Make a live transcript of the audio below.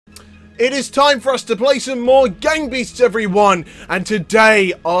It is time for us to play some more Gang Beasts, everyone. And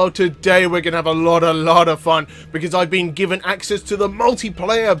today, today we're going to have a lot of fun because I've been given access to the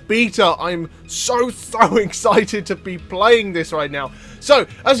multiplayer beta. I'm so excited to be playing this right now. So,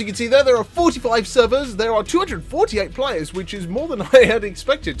 as you can see there are 45 servers. There are 248 players, which is more than I had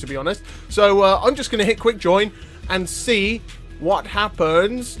expected, to be honest. So, I'm just going to hit quick join and see what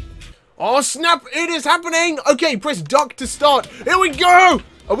happens. Oh, snap! It is happening! Okay, press duck to start. Here we go!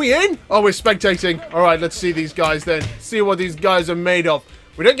 Are we in? Oh, we're spectating. Alright, let's see these guys then. See what these guys are made of.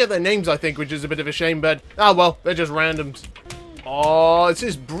 We don't get their names, I think, which is a bit of a shame, but... oh, well, they're just randoms. Oh, this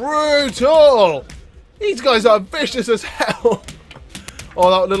is brutal! These guys are vicious as hell.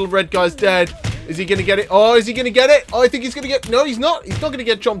 Oh, that little red guy's dead. Is he going to get it? Oh, is he going to get it? Oh, I think he's going to get... no, he's not. He's not going to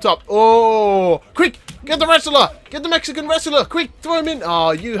get chomped up. Oh, quick! Get the wrestler! Get the Mexican wrestler! Quick, throw him in!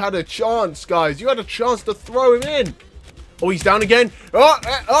 Oh, you had a chance, guys. You had a chance to throw him in. Oh, he's down again.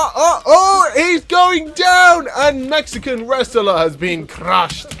 Oh, he's going down. And Mexican wrestler has been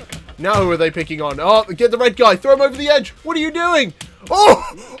crushed. Now who are they picking on? Oh, get the red guy. Throw him over the edge. What are you doing?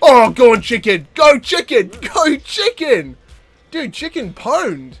 Oh, go on, chicken. Go, chicken. Go, chicken. Dude, chicken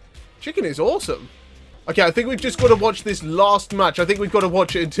pwned. Chicken is awesome. Okay, I think we've just got to watch this last match. I think we've got to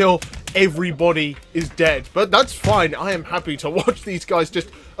watch it until everybody is dead. But that's fine. I am happy to watch these guys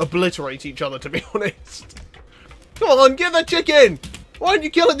just obliterate each other, to be honest. Come on, get the chicken! Why aren't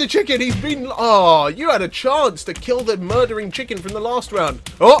you killing the chicken? He's been... oh, you had a chance to kill the murdering chicken from the last round.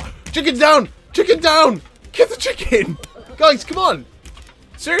 Oh, chicken's down! Chicken down! Get the chicken! Guys, come on!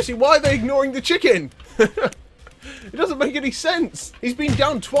 Seriously, why are they ignoring the chicken? It doesn't make any sense. He's been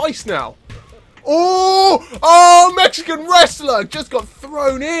down twice now. Oh, Mexican wrestler just got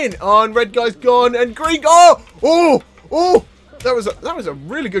thrown in. Oh, and red guy's gone, and green... oh, that was a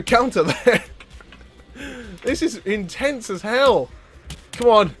really good counter there. This is intense as hell. Come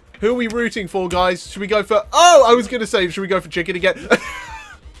on. Who are we rooting for, guys? Should we go for... oh, I was going to say, should we go for chicken again?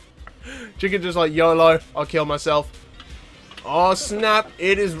 Chicken just like, YOLO. I'll kill myself. Oh, snap.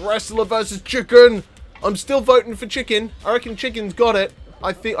 It is wrestler versus chicken. I'm still voting for chicken. I reckon chicken's got it.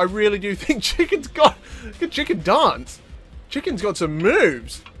 I really do think chicken's got... look at chicken dance. Chicken's got some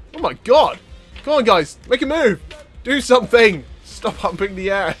moves. Oh, my God. Come on, guys. Make a move. Do something. Stop humping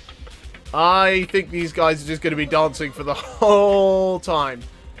the air. I think these guys are just going to be dancing for the whole time.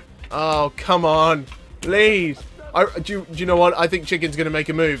 Oh, come on. Please. Do you know what? I think chicken's going to make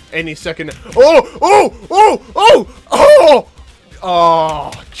a move any second. Oh,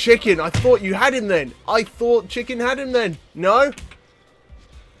 chicken. I thought you had him then. I thought chicken had him then. No?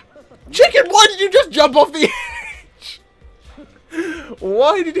 Chicken, why did you just jump off the edge?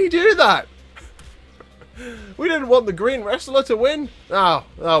 Why did he do that? We didn't want the green wrestler to win. Oh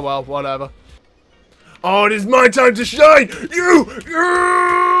well, whatever. Oh, it is my time to shine. You,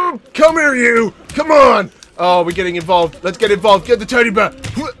 come here, you. Come on. Oh, we're getting involved. Let's get involved. Get the teddy bear.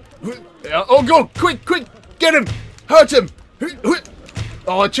 Oh, go, quick, get him. Hurt him.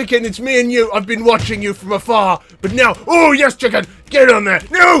 Oh, chicken, it's me and you. I've been watching you from afar, but now, oh yes, chicken, get on there.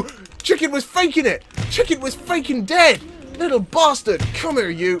 No, chicken was faking it. Chicken was faking dead. Little bastard. Come here,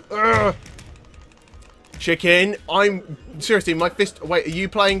 you. Chicken, seriously, my fist... wait, are you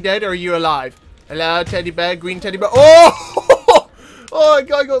playing dead or are you alive? Hello, teddy bear, green teddy bear. Oh! Oh, that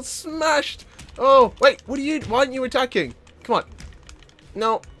guy got smashed. Oh, wait, why aren't you attacking? Come on.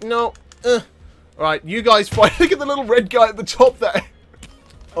 No. Alright, you guys fight. Look at the little red guy at the top there.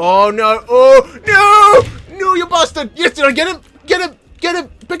 Oh, no. Oh, no, you bastard. Yes, did I get him? Get him.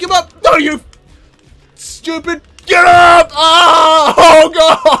 Pick him up. No, you stupid. Get up. Oh,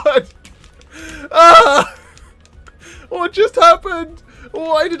 God. What just happened?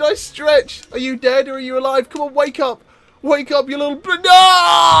 Why did I stretch? Are you dead or are you alive? Come on, wake up. Wake up, you little...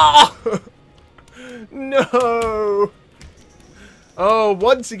 no! No. Oh,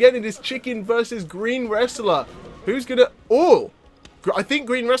 once again, it is chicken versus green wrestler. Who's gonna... oh! I think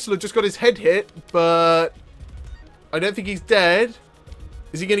green wrestler just got his head hit, but... I don't think he's dead.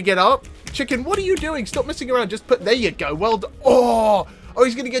 Is he gonna get up? Chicken, what are you doing? Stop messing around. Just put... there you go. Well done. Oh,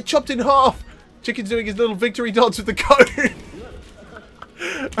 he's gonna get chopped in half. Chicken's doing his little victory dance with the cone.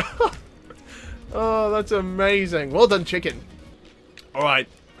 Oh, that's amazing. Well done, chicken. Alright,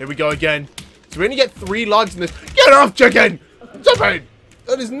 here we go again. So we only get 3 lives in this. Get off, chicken! Stop it!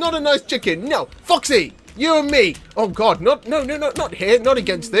 That is not a nice chicken. No, Foxy, you and me. Oh, God, no, not here. Not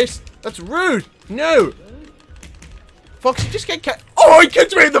against this. That's rude. No. Foxy, just get cat. Oh, he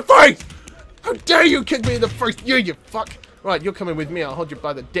kicked me in the face! How dare you kick me in the face? You fuck. Right, you're coming with me. I'll hold you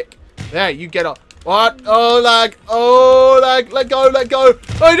by the dick. There, you get up. What? Oh, lag. Oh, lag. Let go.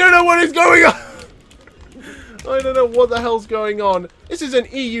 I don't know what is going on. I don't know what the hell's going on. This is an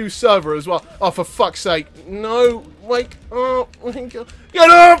EU server as well. Oh, for fuck's sake. No, wake up. Get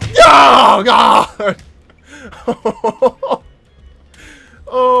up! Oh, God!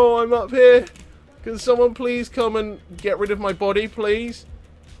 Oh, I'm up here. Can someone please come and get rid of my body, please?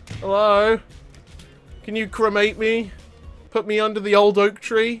 Hello? Can you cremate me? Put me under the old oak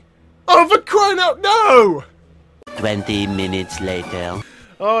tree? Oh, for crying out, no! 20 minutes later.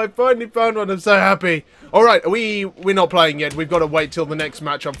 Oh, I finally found one. I'm so happy. Alright, we're not playing yet. We've got to wait till the next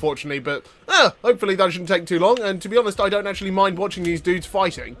match, unfortunately. But, hopefully that shouldn't take too long. And to be honest, I don't actually mind watching these dudes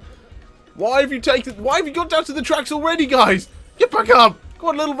fighting. Why have you got down to the tracks already, guys? Get back up! Come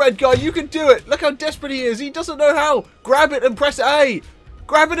on, little red guy, you can do it! Look how desperate he is. He doesn't know how. Grab it and press A!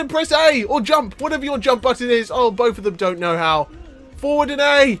 Grab it and press A! Or jump, whatever your jump button is. Oh, both of them don't know how. Forward and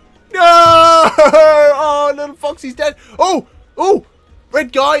A! No! Oh, little Foxy's dead. Oh! Oh!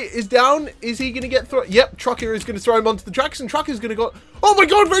 Red guy is down. Is he going to get thrown? Yep, Trucker is going to throw him onto the tracks, and Trucker's going to go... Oh my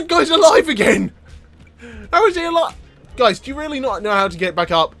God, Red guy's alive again! How is he alive? Guys, do you really not know how to get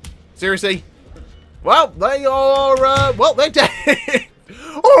back up? Seriously? Well, they are... well, they're dead.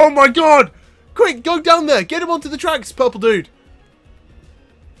 Oh my God! Quick, go down there. Get him onto the tracks, purple dude.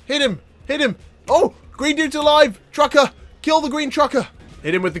 Hit him. Hit him. Oh, green dude's alive. Trucker. Kill the green trucker.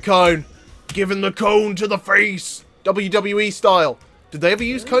 Hit him with the cone. Give him the cone to the face. WWE style. Did they ever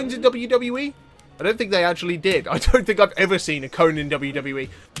use cones in WWE? I don't think they actually did. I don't think I've ever seen a cone in WWE.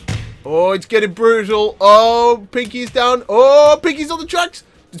 Oh, it's getting brutal. Oh, Pinky's down. Oh, Pinky's on the tracks.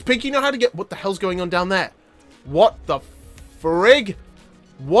 Does Pinky know how to get... What the hell's going on down there? What the frig?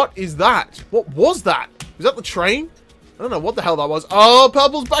 What is that? What was that? Was that the train? I don't know what the hell that was. Oh,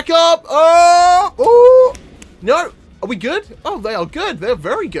 Purple's back up. Oh, oh. No. Are we good? Oh, they are good. They're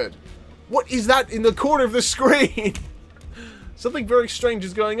very good. What is that in the corner of the screen? Something very strange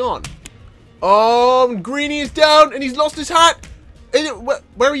is going on. Oh, Greenie is down and he's lost his hat.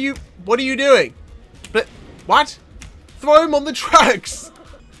 Where are you? What are you doing? But what? Throw him on the tracks.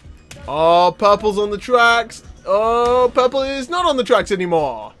 Oh, Purple's on the tracks. Oh, Purple is not on the tracks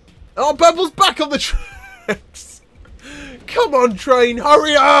anymore. Oh, Purple's back on the tracks. Come on, train.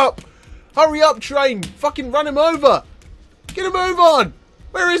 Hurry up. Hurry up, train. Fucking run him over. Get a move on.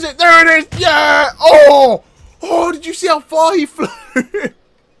 Where is it? There it is. Yeah. Oh. Oh, did you see how far he flew?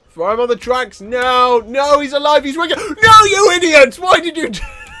 Throw him on the tracks. No. No, he's alive. He's regular. No, you idiots. Why did you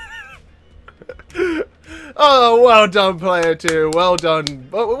do... Oh, well done, player 2. Well done.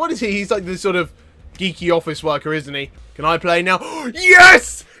 What is he? He's like this sort of geeky office worker, isn't he? Can I play now?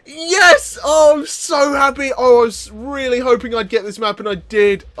 Yes! Yes! Oh, I'm so happy. Oh, I was really hoping I'd get this map, and I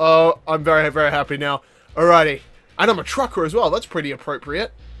did. Oh, I'm very, very happy now. Alrighty. And I'm a trucker as well. That's pretty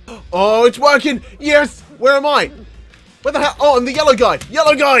appropriate. Oh, it's working. Yes! Where am I? Where the hell? Oh, I'm the yellow guy.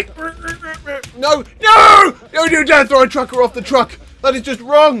 Yellow guy! No! No! Don't you dare throw a trucker off the truck. That is just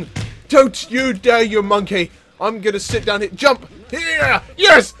wrong. Don't you dare, you monkey. I'm going to sit down here. Jump. Here.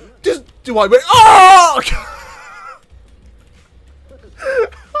 Yes! Just do I win? Oh!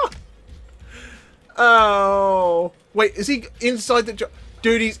 Oh. Wait, is he inside the truck?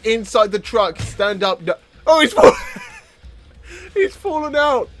 Dude, he's inside the truck. Stand up. No. Oh, he's fallen. He's fallen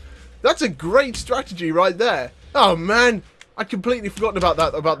out. That's a great strategy right there. Oh, man. I'd completely forgotten about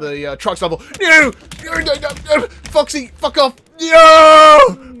that, about the trucks level. No! No! Foxy, fuck off.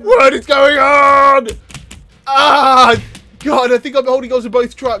 No! What is going on? Ah! God, I think I'm holding on to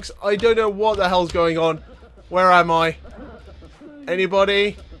both trucks. I don't know what the hell's going on. Where am I?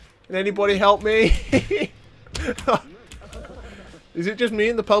 Anybody? Can anybody help me? Is it just me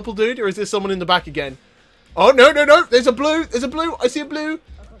and the purple dude, or is there someone in the back again? Oh, no, no, no. There's a blue. There's a blue. I see a blue.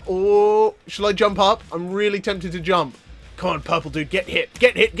 Oh, shall I jump up? I'm really tempted to jump. Come on, purple dude. Get hit.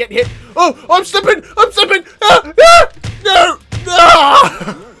 Get hit. Get hit. Oh, I'm slipping. I'm slipping. Ah, ah, no.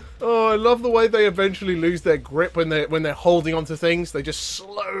 Ah. Oh, I love the way they eventually lose their grip when they're holding onto things. They just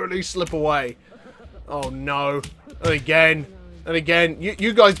slowly slip away. Oh, no. And again. And again.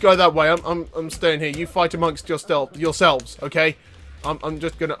 You guys go that way. I'm staying here. You fight amongst yourselves, okay? I'm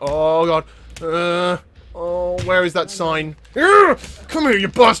just gonna... Oh, God. Oh, where is that sign? Come here, you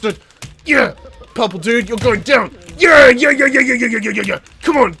bastard! Yeah! Purple dude, you're going down! Yeah! Yeah, yeah, yeah, yeah, yeah, yeah, yeah, yeah!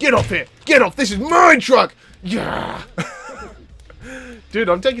 Come on, get off here! Get off! This is my truck! Yeah! Dude,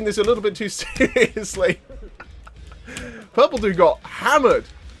 I'm taking this a little bit too seriously. Purple dude got hammered!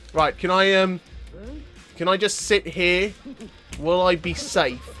 Right, can I just sit here? Will I be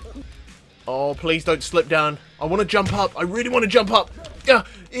safe? Oh, please don't slip down. I want to jump up. I really want to jump up.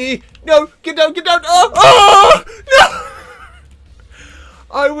 No, get down, get down. Oh, oh, no!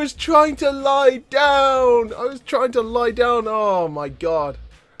 I was trying to lie down. I was trying to lie down. Oh, my God.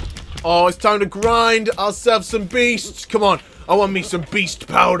 Oh, it's time to grind. I'll serve some beasts. Come on. I want me some beast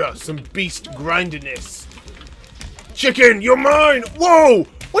powder. Some beast grindiness. Chicken, you're mine. Whoa.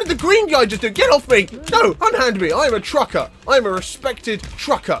 What did the green guy just do? Get off me. No, unhand me. I am a trucker. I am a respected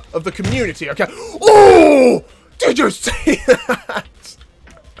trucker of the community. Okay. Oh, did you see that?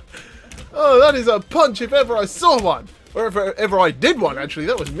 Oh, that is a punch if ever I saw one. Or if ever I did one, actually.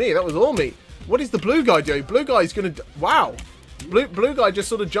 That was me. That was all me. What is the blue guy doing? Blue guy's going to... Wow. Blue guy just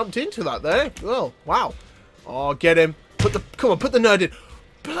sort of jumped into that there. Oh, wow. Oh, get him. Come on, put the nerd in.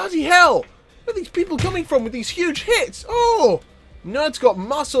 Bloody hell. Where are these people coming from with these huge hits? Oh, nerd's got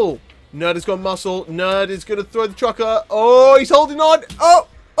muscle. Nerd has got muscle. Nerd is going to throw the trucker. Oh, he's holding on. Oh.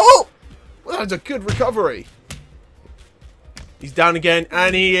 Well, that was a good recovery. He's down again,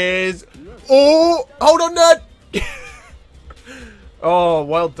 and he is... Oh, hold on, nerd. Oh,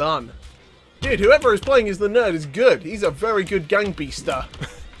 well done. Dude, whoever is playing as the nerd is good. He's a very good gang beaster.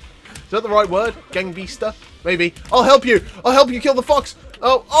 Is that the right word? Gang beaster? Maybe. I'll help you. I'll help you kill the fox.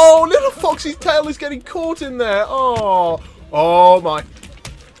 Oh, little foxy's tail is getting caught in there. Oh my.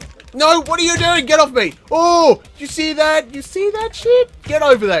 No, what are you doing? Get off me. Oh, you see that? You see that shit? Get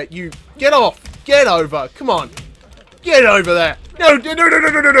over there. You get off. Get over. Come on. Get over there. No.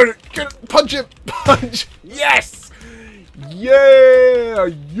 Punch him. Punch. Yes. Yeah!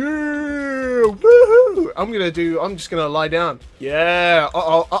 Woohoo! I'm just gonna lie down. Yeah!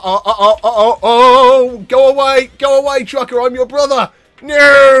 Oh! Go away, trucker! I'm your brother!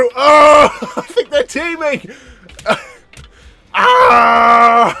 No! Oh! I think they're teaming!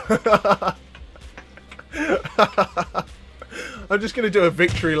 Ah! I'm just gonna do a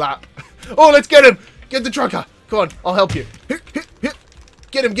victory lap. Oh, let's get him! Get the trucker! Come on, I'll help you.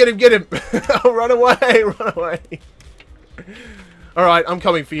 Get him! Run away! Alright, I'm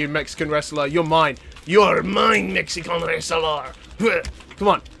coming for you, Mexican wrestler. You're mine. You're mine, Mexican wrestler. Come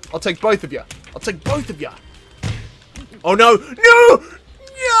on. I'll take both of you. Oh, no. No!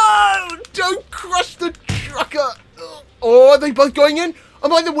 Don't crush the trucker. Oh, are they both going in?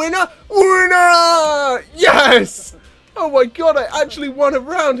 Am I the winner? Winner! Yes! Oh, my God. I actually won a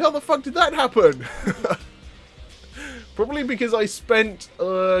round. How the fuck did that happen? Probably because I spent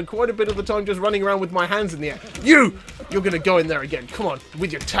quite a bit of the time just running around with my hands in the air. You're going to go in there again. Come on,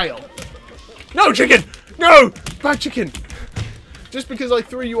 with your tail. No, chicken! No! Bad chicken! Just because I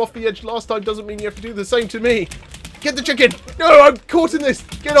threw you off the edge last time doesn't mean you have to do the same to me. Get the chicken! No, I'm caught in this!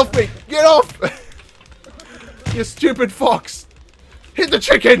 Get off me! Get off! You stupid fox! Hit the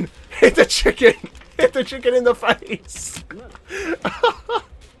chicken! Hit the chicken! Hit the chicken in the face!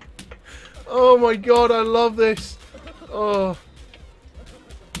 Oh my God, I love this. Oh.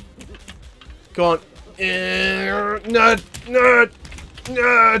 Go on. Nerd!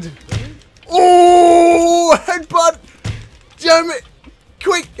 Oh! Headbutt! Damn it!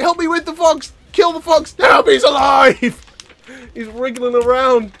 Quick! Help me with the fox! Kill the fox! Help! He's alive! He's wriggling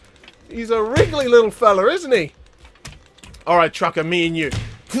around. He's a wriggly little fella, isn't he? Alright, trucker, me and you.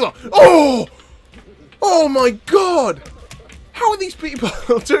 Oh! Oh my God! How are these people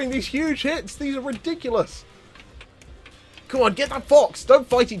doing these huge hits? These are ridiculous. Come on, get that fox. Don't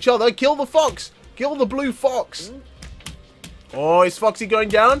fight each other. Kill the fox. Kill the blue fox. Oh, is Foxy going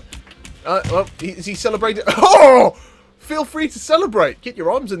down? Well, is he celebrating? Oh! Feel free to celebrate. Get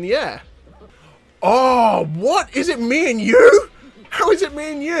your arms in the air. Oh, what? Is it me and you? How is it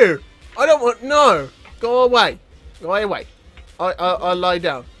me and you? I don't want... No. Go away. Go away. I'll lie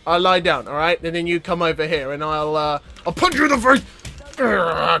down. I'll lie down, alright? And then you come over here and I'll punch you in the face.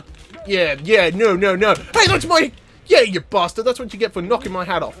 Yeah, no. Hey, that's my... Yeah, you bastard. That's what you get for knocking my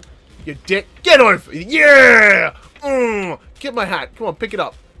hat off. You dick. Get over. Yeah. Get my hat. Come on, pick it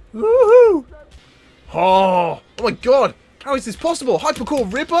up. Woohoo. Oh my God. How is this possible? Hypercore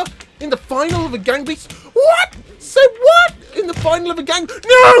Ripper in the final of a gang beast? What? Say what? In the final of a gang...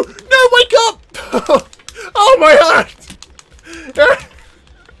 No! No, wake up! Oh, my hat!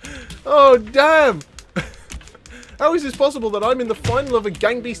 Oh, damn. How is this possible that I'm in the final of a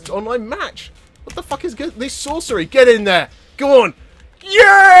gang beasts online match? What the fuck is this sorcery? Get in there. Go on.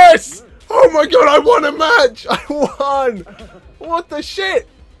 Yes! Oh my God, I won a match. I won. What the shit?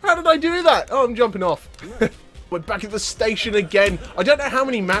 How did I do that? Oh, I'm jumping off. We're back at the station again. I don't know how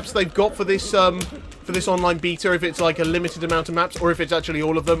many maps they've got for this online beta, if it's like a limited amount of maps or if it's actually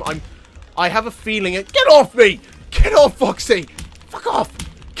all of them. I have a feeling it. Get off me! Get off, Foxy! Fuck off!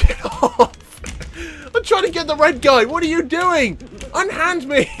 Get off! I'm trying to get the red guy. What are you doing? Unhand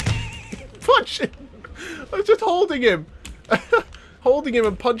me! Punch him! I'm just holding him. Holding him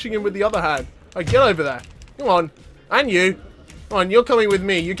and punching him with the other hand. Alright, get over there. Come on. And you. Come on, you're coming with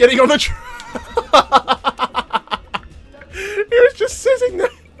me. You're getting on the He was just sitting there.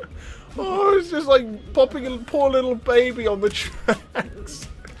 like popping a poor little baby on the tracks.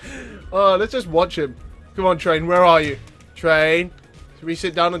 Oh, let's just watch him. Come on, train. Where are you? Train. Should we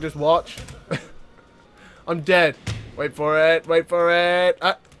sit down and just watch? I'm dead. Wait for it. Wait for it.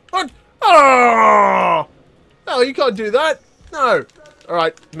 What? Oh! No, you can't do that. No.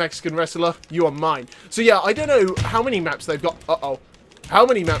 Alright, Mexican wrestler, you are mine. So yeah, I don't know how many maps they've got. Uh-oh. How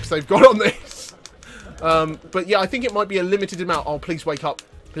many maps they've got on this. But yeah, I think it might be a limited amount. Oh, please wake up.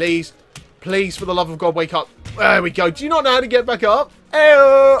 Please. Please, for the love of God, wake up. There we go. Do you not know how to get back up?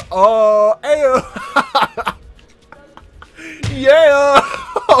 Ayo. Oh, ayo. Yeah.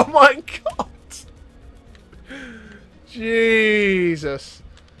 Oh my God. Jesus.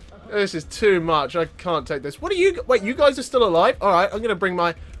 This is too much. I can't take this. What are you... Wait, you guys are still alive? Alright, I'm going to bring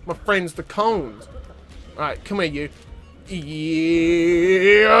my friends the cones. Alright, come here, you.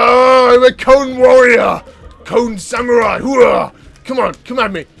 Yeah, I'm a cone warrior. Cone samurai. Hooah. Come on, come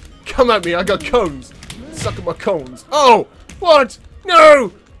at me. Come at me, I got cones. Suck at my cones. Oh, what?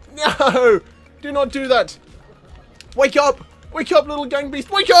 No. No. Do not do that. Wake up. Wake up, little gang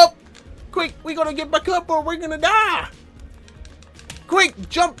beast. Wake up. Quick, we got to get back up or we're going to die. Quick,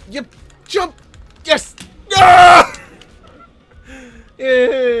 jump! You jump! Yes! Ah!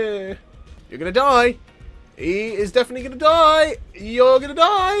 Yeah. You're gonna die. He is definitely gonna die. You're gonna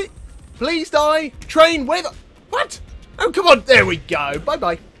die. Please die. Train, where the... What? Oh, come on. There we go.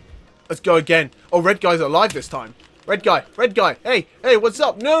 Bye-bye. Let's go again. Oh, red guy's alive this time. Red guy. Red guy. Hey, hey, what's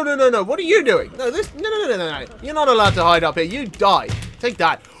up? No, no, no, no. What are you doing? No, this... No, no, no, no, no. You're not allowed to hide up here. You die. Take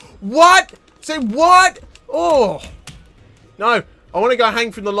that. What? Say what? Oh. No. I want to go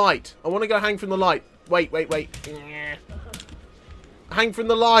hang from the light. I want to go hang from the light. Wait, wait, wait. Hang from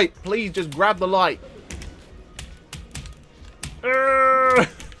the light. Please, just grab the light. I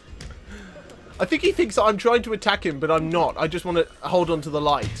think he thinks that I'm trying to attack him, but I'm not. I just want to hold on to the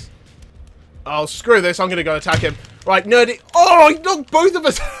light. Oh, screw this. I'm going to go attack him. Right, nerdy. Oh, he knocked both of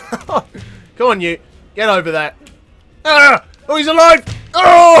us. Come on, you. Get over there. Ah! Oh, he's alive.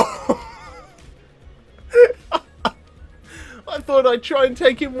 Oh! I thought I'd try and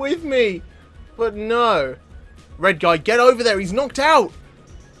take him with me. But no. Red guy, get over there. He's knocked out.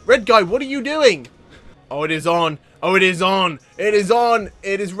 Red guy, what are you doing? Oh, it is on. Oh, it is on. It is on.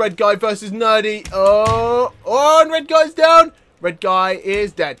 It is red guy versus nerdy. Oh. Oh, and red guy's down. Red guy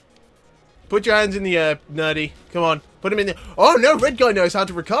is dead. Put your hands in the air, nerdy. Come on. Put him in there. Oh, no. Red guy knows how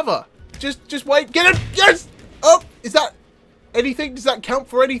to recover. Just wait. Get him. Yes. Oh, is that anything? Does that count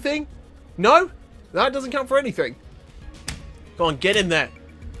for anything? No? That doesn't count for anything. Come on, get in there.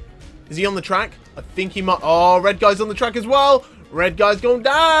 Is he on the track? I think he might. Oh, red guy's on the track as well. Red guy's gonna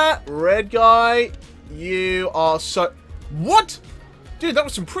die. Red guy, you are so... What? Dude, that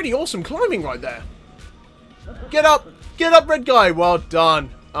was some pretty awesome climbing right there. Get up. Get up, red guy. Well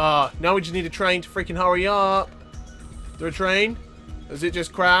done. Now we just need a train to freaking hurry up. Is there a train? Has it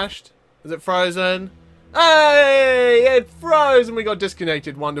just crashed? Is it frozen? Hey, it froze and we got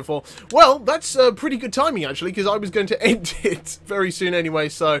disconnected. Wonderful. Well, that's pretty good timing, actually, because I was going to end it very soon anyway.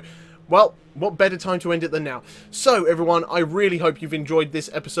 So, well, what better time to end it than now? So, everyone, I really hope you've enjoyed this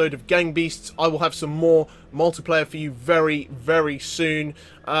episode of Gang Beasts. I will have some more multiplayer for you very, very soon.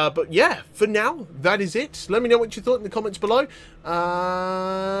 But yeah, for now, that is it. Let me know what you thought in the comments below.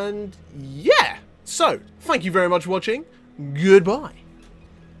 And yeah, so, thank you very much for watching. Goodbye.